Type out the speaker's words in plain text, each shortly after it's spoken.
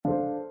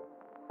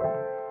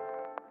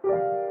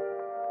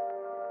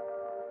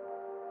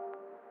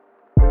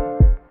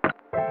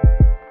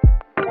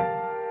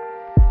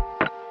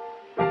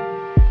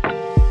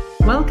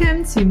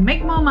Welcome to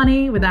Make More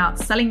Money Without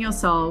Selling Your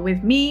Soul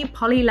with me,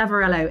 Polly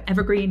Lavarello,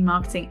 Evergreen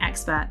Marketing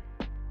Expert.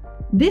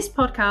 This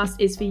podcast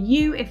is for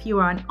you if you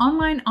are an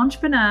online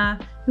entrepreneur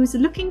who's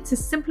looking to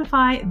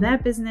simplify their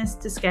business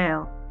to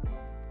scale.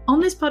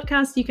 On this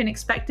podcast, you can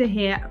expect to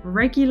hear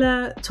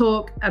regular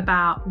talk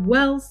about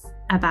wealth,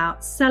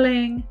 about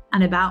selling,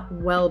 and about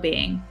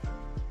well-being.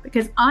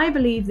 Because I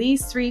believe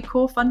these three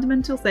core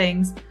fundamental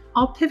things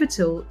are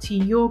pivotal to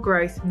your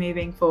growth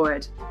moving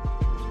forward.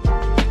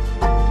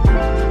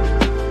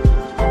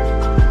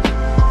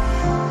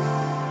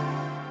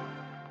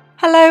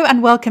 Hello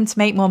and welcome to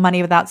Make More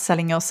Money Without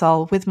Selling Your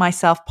Soul with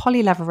myself,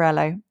 Polly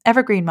Lavarello,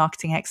 Evergreen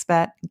Marketing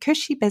Expert and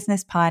cushy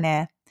business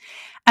pioneer.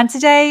 And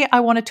today I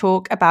want to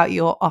talk about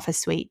your offer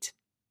suite.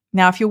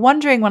 Now, if you're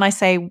wondering when I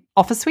say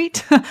offer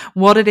suite,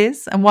 what it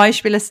is and why you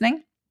should be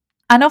listening,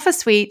 an offer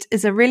suite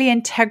is a really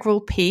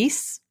integral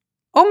piece,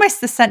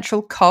 almost the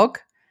central cog,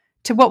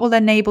 to what will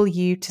enable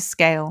you to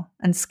scale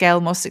and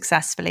scale more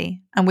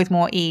successfully and with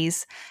more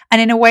ease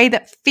and in a way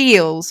that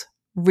feels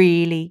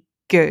really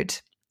good.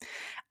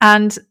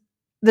 And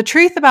the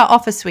truth about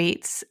offer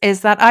suites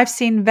is that I've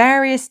seen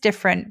various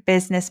different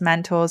business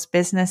mentors,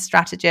 business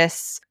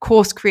strategists,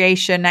 course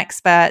creation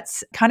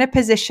experts kind of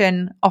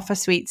position offer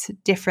suites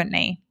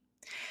differently.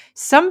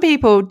 Some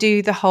people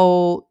do the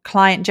whole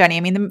client journey.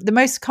 I mean, the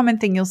most common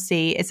thing you'll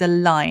see is a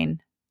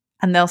line,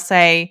 and they'll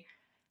say,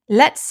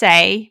 let's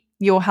say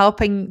you're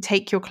helping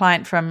take your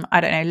client from,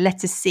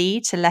 letter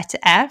C to letter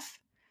F.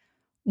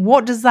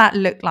 What does that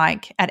look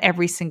like at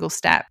every single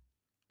step?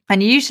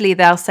 And usually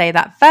they'll say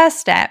that first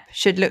step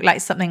should look like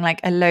something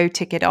like a low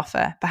ticket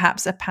offer,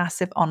 perhaps a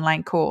passive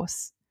online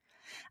course.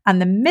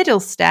 And the middle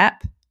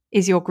step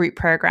is your group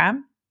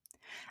program.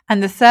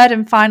 And the third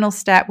and final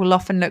step will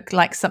often look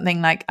like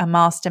something like a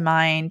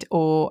mastermind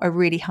or a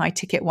really high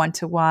ticket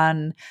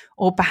one-to-one,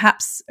 or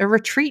perhaps a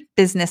retreat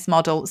business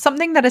model,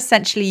 something that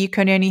essentially you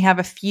can only have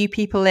a few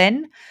people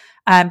in,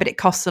 but it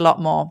costs a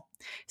lot more.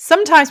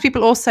 Sometimes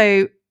people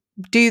also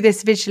do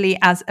this visually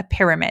as a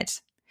pyramid,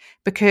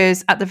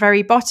 because at the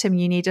very bottom,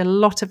 you need a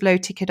lot of low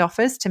ticket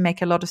offers to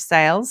make a lot of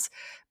sales.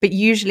 But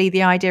usually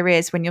the idea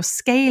is when you're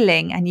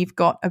scaling and you've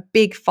got a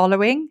big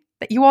following,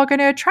 that you are going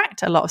to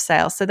attract a lot of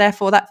sales. So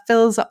therefore that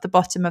fills up the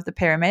bottom of the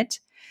pyramid.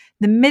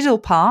 The middle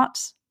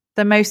part,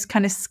 the most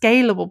kind of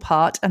scalable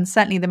part, and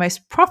certainly the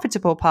most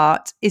profitable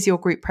part, is your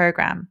group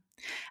program.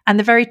 And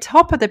the very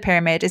top of the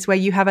pyramid is where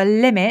you have a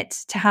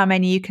limit to how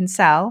many you can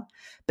sell,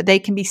 but they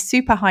can be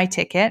super high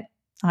ticket,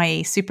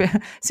 i.e. super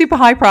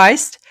high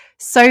priced,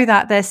 so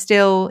that they're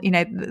still,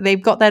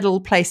 they've got their little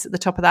place at the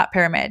top of that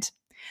pyramid.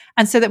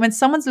 And so that when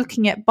someone's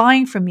looking at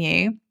buying from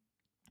you,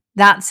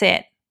 that's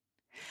it.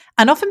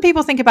 And often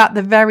people think about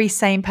the very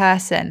same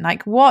person.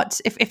 Like,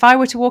 what, if I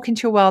were to walk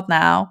into your world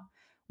now,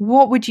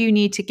 what would you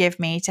need to give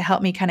me to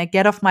help me kind of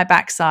get off my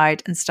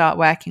backside and start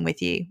working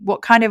with you?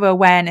 What kind of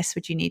awareness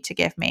would you need to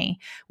give me?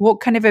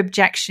 What kind of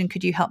objection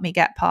could you help me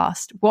get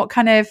past? What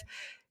kind of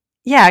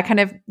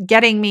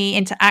getting me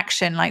into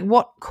action. Like,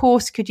 what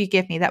course could you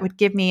give me that would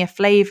give me a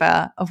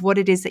flavor of what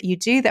it is that you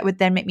do that would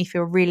then make me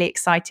feel really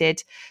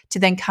excited to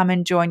then come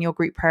and join your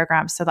group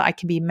program so that I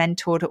can be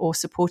mentored or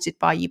supported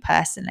by you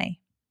personally.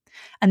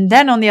 And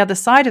then on the other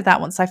side of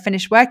that, once I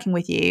finish working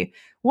with you,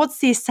 what's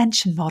the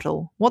ascension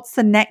model? What's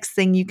the next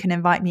thing you can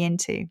invite me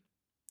into?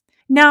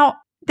 Now,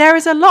 there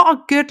is a lot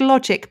of good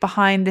logic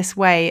behind this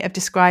way of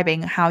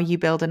describing how you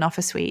build an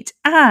offer suite.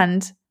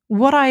 And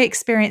what I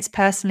experienced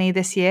personally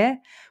this year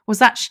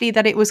was actually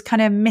that it was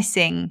kind of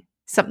missing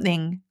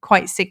something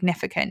quite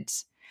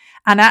significant.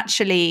 And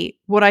actually,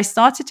 what I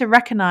started to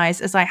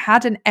recognize as I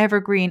had an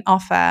evergreen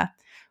offer,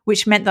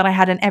 which meant that I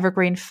had an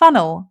evergreen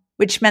funnel,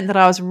 which meant that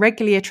I was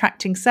regularly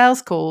attracting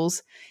sales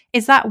calls,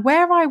 is that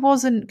where I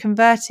wasn't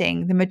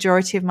converting the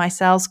majority of my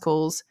sales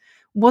calls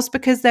was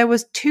because there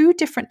was two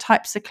different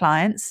types of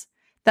clients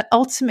that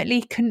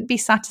ultimately couldn't be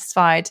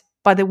satisfied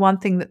by the one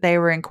thing that they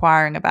were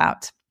inquiring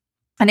about.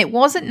 And it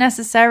wasn't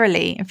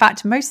necessarily, in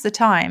fact, most of the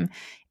time,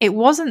 it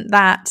wasn't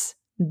that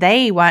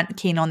they weren't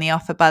keen on the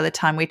offer by the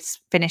time we'd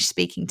finished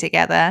speaking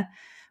together.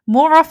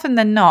 More often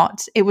than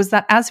not, it was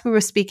that as we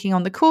were speaking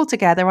on the call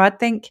together, I'd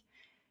think,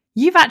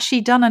 you've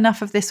actually done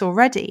enough of this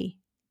already.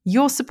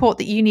 Your support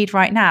that you need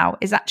right now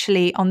is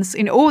actually on this,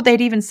 or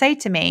they'd even say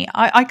to me,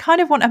 I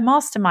kind of want a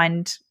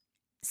mastermind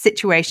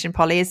situation,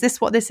 Polly. Is this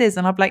what this is?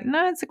 And I'd be like,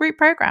 no, it's a group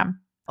program.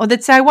 Or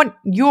they'd say, I want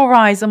your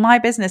eyes on my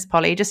business,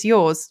 Polly, just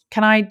yours.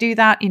 Can I do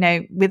that,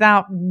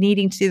 without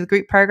needing to do the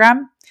group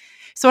program?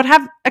 So I'd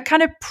have a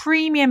kind of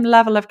premium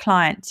level of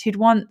clients who'd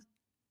want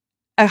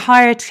a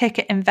higher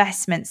ticket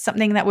investment,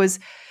 something that was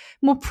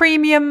more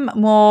premium,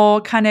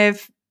 more kind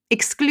of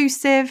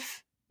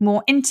exclusive,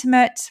 more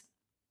intimate.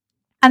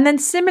 And then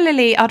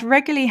similarly, I'd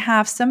regularly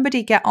have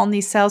somebody get on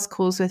these sales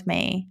calls with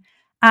me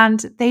and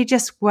they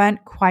just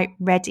weren't quite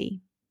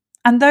ready.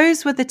 And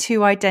those were the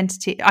two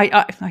identities.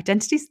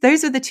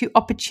 Those are the two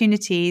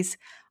opportunities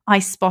I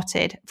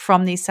spotted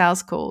from these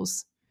sales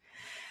calls.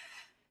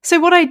 So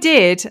what I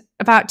did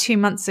about 2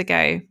 months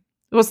ago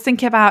was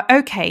think about,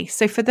 okay,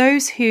 so for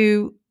those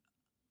who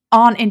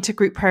aren't into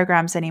group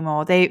programs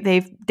anymore.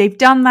 They've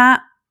done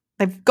that.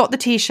 They've got the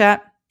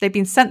t-shirt. They've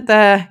been sent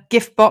the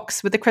gift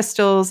box with the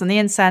crystals and the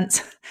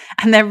incense,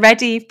 and they're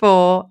ready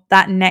for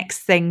that next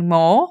thing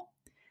more.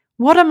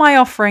 What am I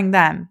offering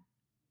them?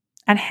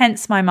 And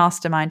hence my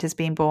mastermind has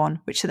been born,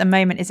 which at the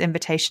moment is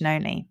invitation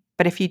only.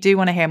 But if you do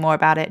want to hear more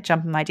about it,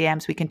 jump in my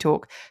DMs, we can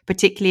talk.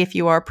 Particularly if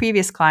you are a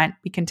previous client,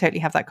 we can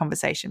totally have that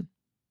conversation.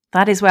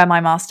 That is where my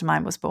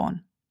mastermind was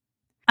born.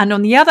 And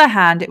on the other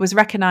hand, it was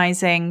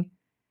recognizing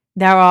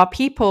there are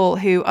people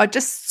who are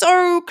just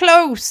so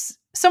close,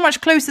 so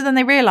much closer than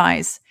they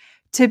realize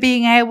to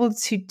being able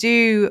to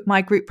do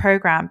my group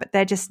program, but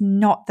they're just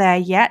not there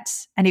yet.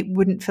 And it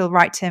wouldn't feel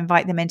right to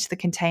invite them into the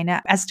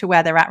container as to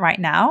where they're at right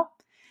now.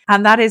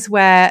 And that is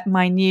where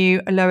my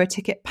new lower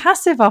ticket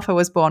passive offer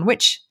was born,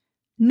 which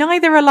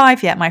neither are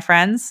live yet, my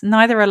friends.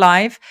 Neither are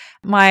live.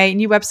 My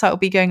new website will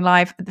be going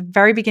live at the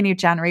very beginning of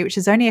January, which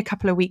is only a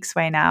couple of weeks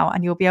away now.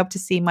 And you'll be able to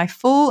see my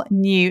full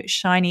new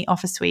shiny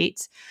offer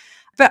suite.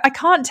 But I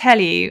can't tell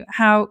you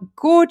how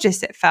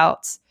gorgeous it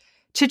felt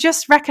to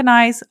just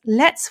recognize,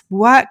 let's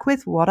work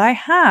with what I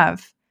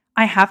have.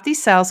 I have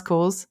these sales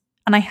calls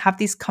and I have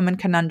these common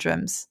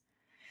conundrums.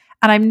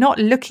 And I'm not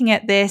looking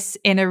at this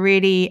in a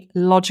really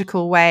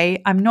logical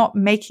way. I'm not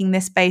making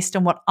this based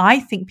on what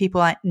I think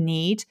people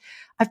need.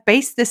 I've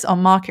based this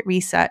on market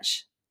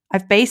research.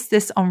 I've based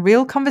this on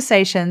real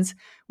conversations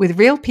with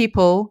real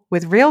people,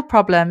 with real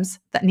problems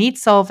that need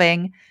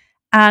solving,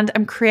 and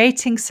I'm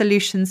creating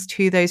solutions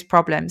to those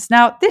problems.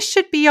 Now, this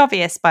should be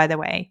obvious, by the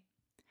way.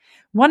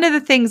 One of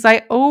the things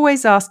I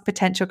always ask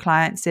potential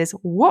clients is,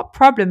 what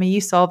problem are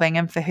you solving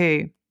and for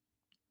who?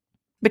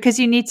 Because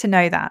you need to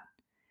know that.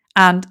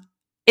 And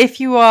if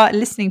you are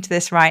listening to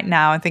this right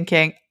now and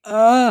thinking,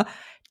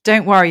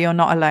 don't worry, you're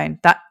not alone.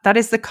 That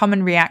is the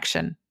common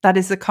reaction. That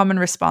is the common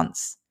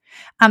response.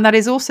 And that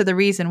is also the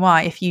reason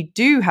why, if you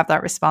do have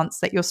that response,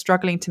 that you're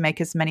struggling to make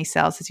as many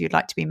sales as you'd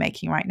like to be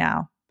making right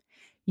now.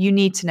 You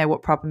need to know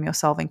what problem you're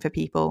solving for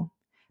people,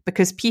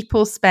 because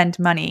people spend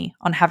money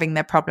on having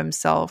their problems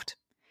solved.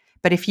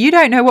 But if you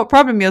don't know what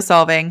problem you're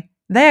solving,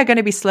 they are going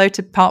to be slow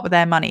to part with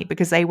their money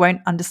because they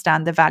won't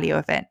understand the value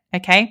of it.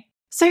 Okay?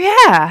 So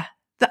yeah,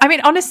 I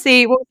mean,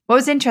 honestly, what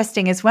was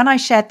interesting is when I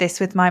shared this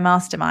with my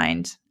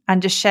mastermind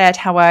and just shared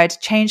how I'd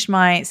changed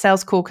my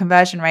sales call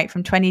conversion rate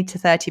from 20 to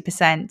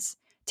 30%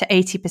 to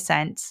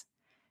 80%,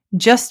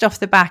 just off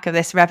the back of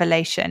this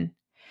revelation,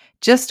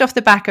 just off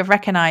the back of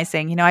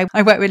recognizing, I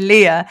worked with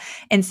Leah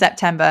in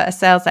September, a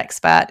sales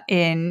expert,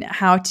 in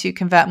how to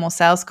convert more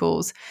sales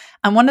calls.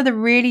 And one of the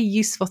really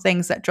useful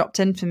things that dropped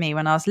in for me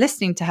when I was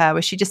listening to her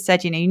was she just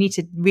said, you need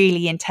to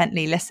really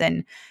intently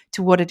listen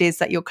to what it is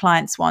that your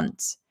clients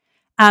want.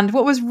 And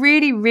what was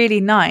really,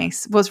 really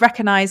nice was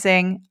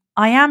recognizing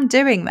I am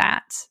doing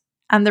that.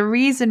 And the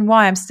reason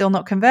why I'm still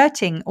not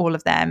converting all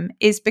of them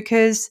is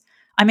because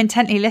I'm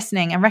intently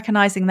listening and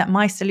recognizing that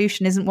my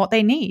solution isn't what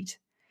they need.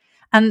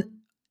 And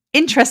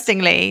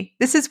interestingly,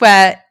 this is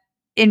where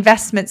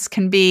investments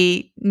can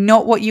be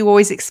not what you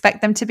always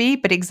expect them to be,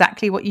 but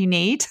exactly what you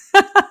need.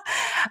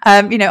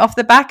 Off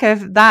the back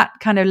of that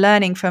kind of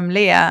learning from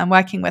Leah and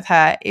working with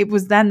her, it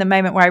was then the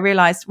moment where I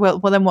realized, well,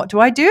 then what do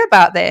I do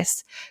about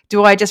this?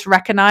 Do I just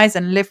recognize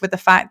and live with the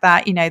fact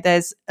that,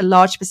 there's a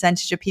large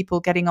percentage of people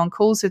getting on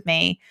calls with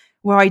me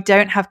where I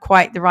don't have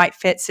quite the right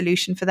fit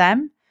solution for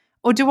them?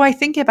 Or do I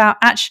think about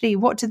actually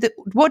what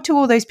do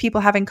all those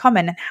people have in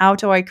common, and how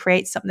do I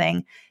create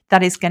something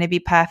that is going to be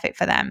perfect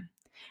for them?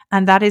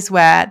 And that is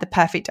where the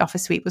Perfect Offer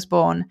Suite was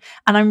born.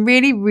 And I'm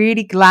really,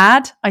 really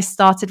glad I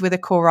started with a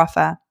core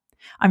offer.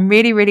 I'm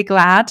really, really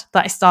glad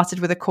that I started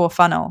with a core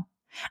funnel.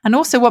 And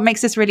also what makes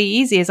this really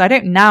easy is I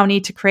don't now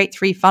need to create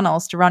 3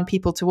 funnels to run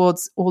people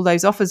towards all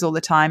those offers all the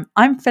time.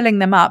 I'm filling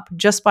them up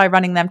just by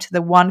running them to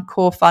the one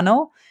core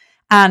funnel.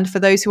 And for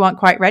those who aren't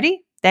quite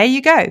ready, there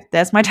you go.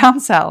 There's my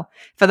downsell.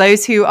 For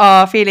those who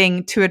are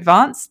feeling too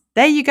advanced,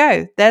 there you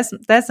go. There's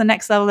the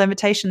next level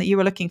invitation that you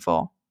were looking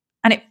for.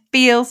 And it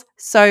feels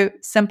so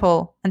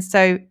simple and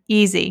so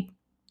easy.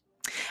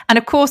 And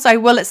of course, I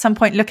will at some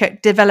point look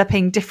at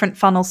developing different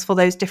funnels for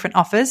those different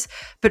offers.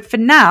 But for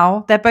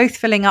now, they're both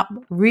filling up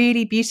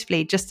really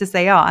beautifully just as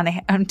they are.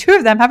 And 2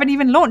 of them haven't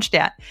even launched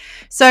yet.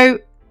 So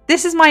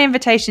this is my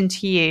invitation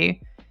to you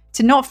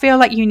to not feel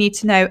like you need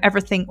to know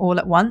everything all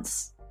at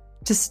once,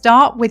 to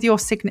start with your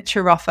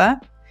signature offer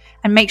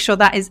and make sure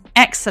that is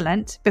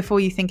excellent before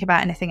you think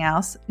about anything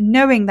else,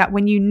 knowing that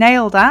when you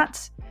nail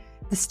that,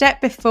 the step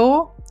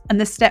before and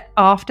the step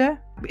after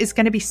is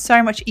going to be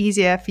so much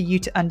easier for you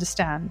to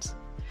understand.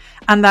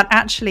 And that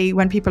actually,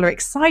 when people are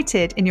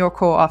excited in your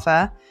core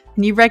offer,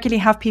 and you regularly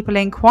have people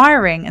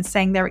inquiring and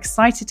saying they're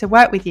excited to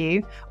work with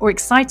you, or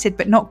excited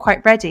but not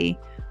quite ready,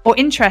 or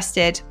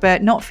interested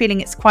but not feeling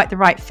it's quite the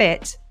right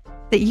fit,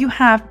 that you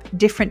have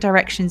different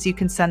directions you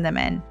can send them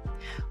in,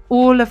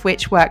 all of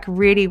which work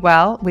really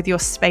well with your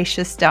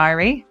spacious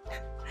diary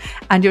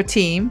and your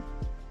team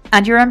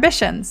and your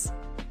ambitions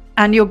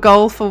and your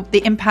goal for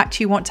the impact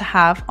you want to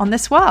have on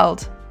this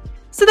world.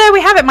 So there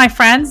we have it, my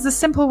friends. The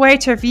simple way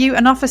to review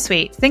an offer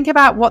suite. Think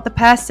about what the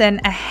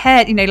person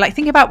ahead,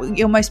 think about what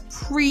your most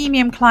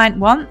premium client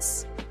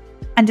wants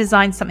and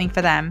design something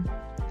for them.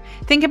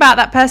 Think about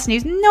that person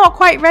who's not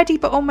quite ready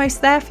but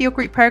almost there for your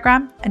group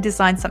program and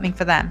design something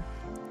for them.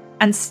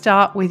 And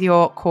start with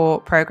your core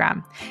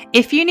program.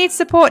 If you need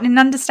support in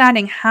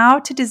understanding how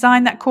to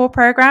design that core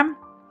program,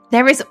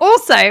 there is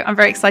also, I'm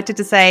very excited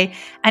to say,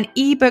 an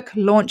ebook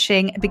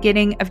launching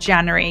beginning of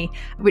January,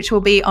 which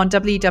will be on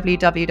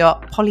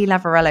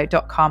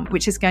www.pollylavarello.com,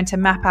 which is going to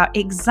map out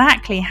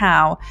exactly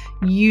how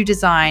you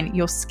design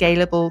your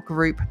scalable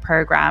group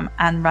program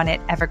and run it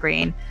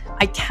evergreen.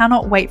 I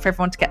cannot wait for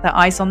everyone to get their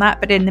eyes on that.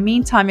 But in the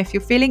meantime, if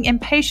you're feeling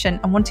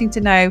impatient and wanting to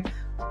know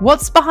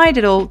what's behind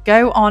it all,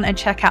 go on and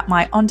check out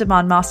my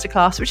on-demand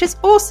masterclass, which is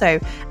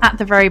also at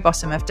the very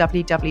bottom of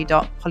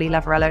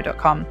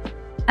www.pollylavarello.com.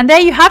 And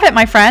there you have it,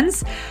 my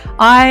friends.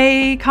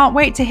 I can't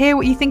wait to hear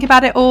what you think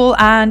about it all.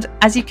 And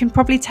as you can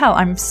probably tell,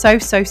 I'm so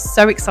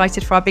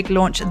excited for our big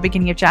launch at the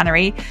beginning of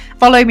January.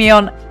 Follow me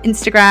on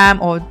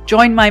Instagram or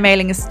join my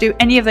mailing list. Do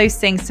any of those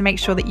things to make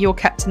sure that you're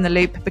kept in the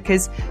loop,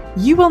 because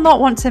you will not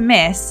want to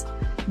miss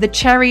the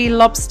cherry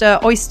lobster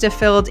oyster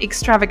filled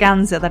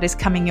extravaganza that is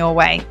coming your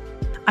way.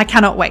 I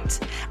cannot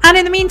wait. And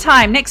in the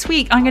meantime, next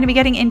week, I'm going to be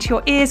getting into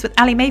your ears with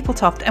Ali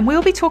Mapletoft, and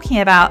we'll be talking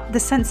about the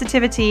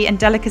sensitivity and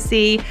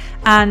delicacy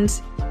and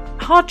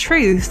hard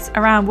truths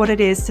around what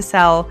it is to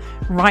sell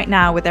right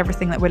now with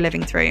everything that we're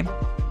living through.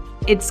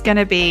 It's going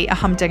to be a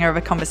humdinger of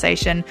a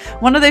conversation.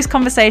 One of those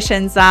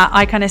conversations that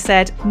I kind of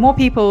said, more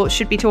people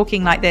should be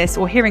talking like this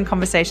or hearing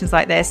conversations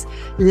like this.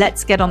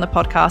 Let's get on the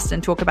podcast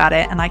and talk about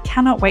it. And I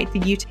cannot wait for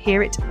you to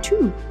hear it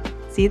too.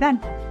 See you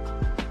then.